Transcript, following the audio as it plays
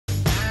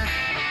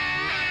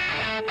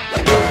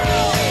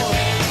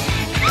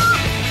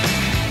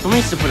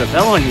needs to put a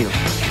bell on you.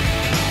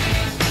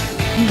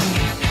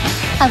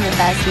 I'm a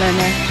fast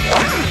learner.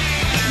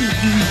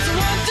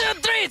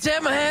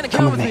 Take my hand and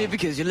come with me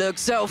because you look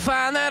so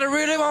fine that I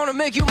really want to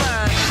make you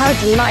mine. How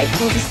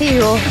delightful to see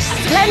your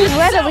splendid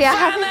weather we are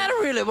having. I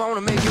really want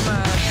to make you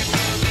mine.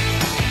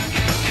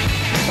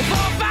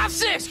 4, 5,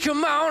 6,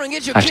 come on and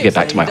get your I have to get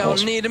back to my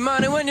horse. Horses.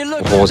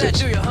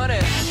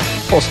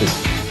 Horses.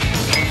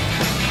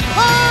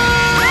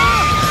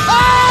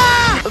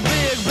 A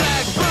big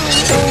black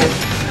booty,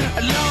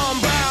 long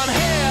brown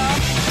hair.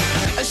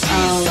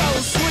 She's so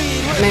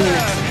sweet with maybe her.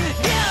 next.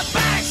 Get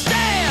back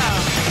stare.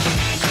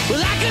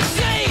 Well, I could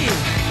see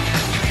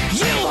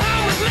you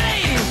home with me,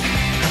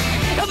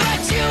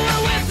 but you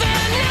were with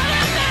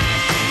another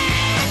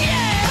man.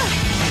 Yeah,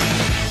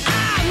 I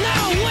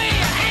know we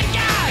ain't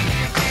got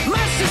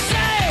much to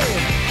say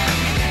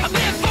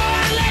before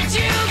I let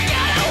you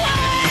get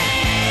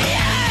away.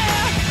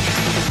 Yeah.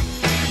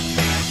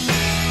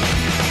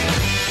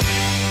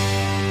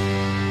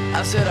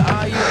 I said,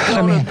 are you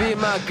gonna be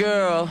my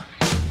girl?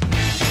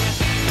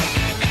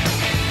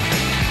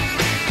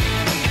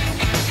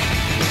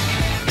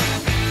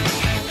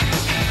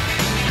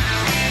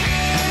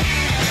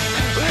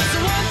 It's a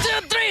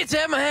 1, 2, 3,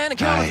 take my hand and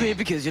come with me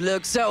because you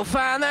look so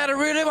fine that I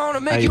really want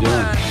to make you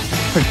mine.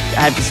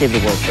 I have to save the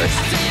world first.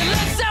 You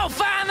look so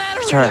fine that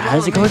I Sorry, really how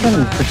does it go wanna again?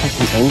 make I'm you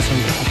protecting things,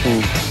 I'm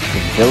protecting the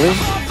village?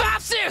 4,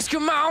 5, 6,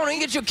 come on and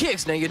get your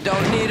kicks. Now you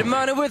don't need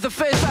money with a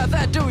face like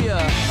that, do ya?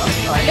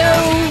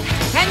 Hello?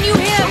 Can you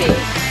hear me?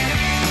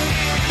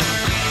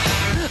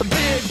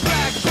 Big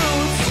black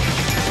boots,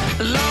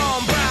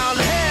 long brown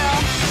hair.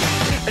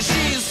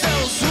 She's so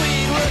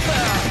sweet with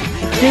her.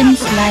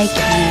 Prince like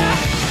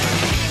you.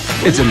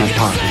 It's in my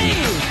pocket.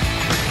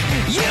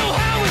 You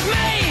home with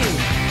me,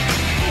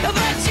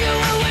 but you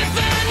were with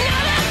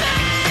another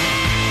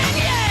man.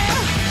 Yeah,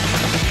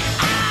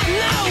 I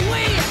know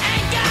we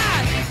ain't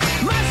got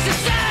much to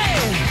say.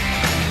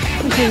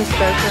 Prince Let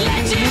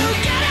broken. you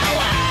get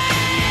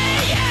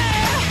away.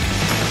 Yeah.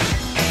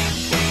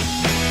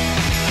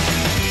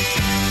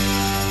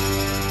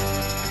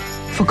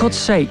 For God's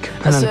sake,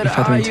 said, Penelope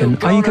Featherington,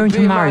 are you going to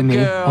be marry my me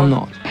girl? or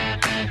not?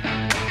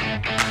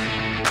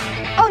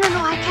 Oh, no,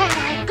 I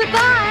can't.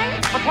 Goodbye.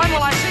 But when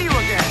will I see you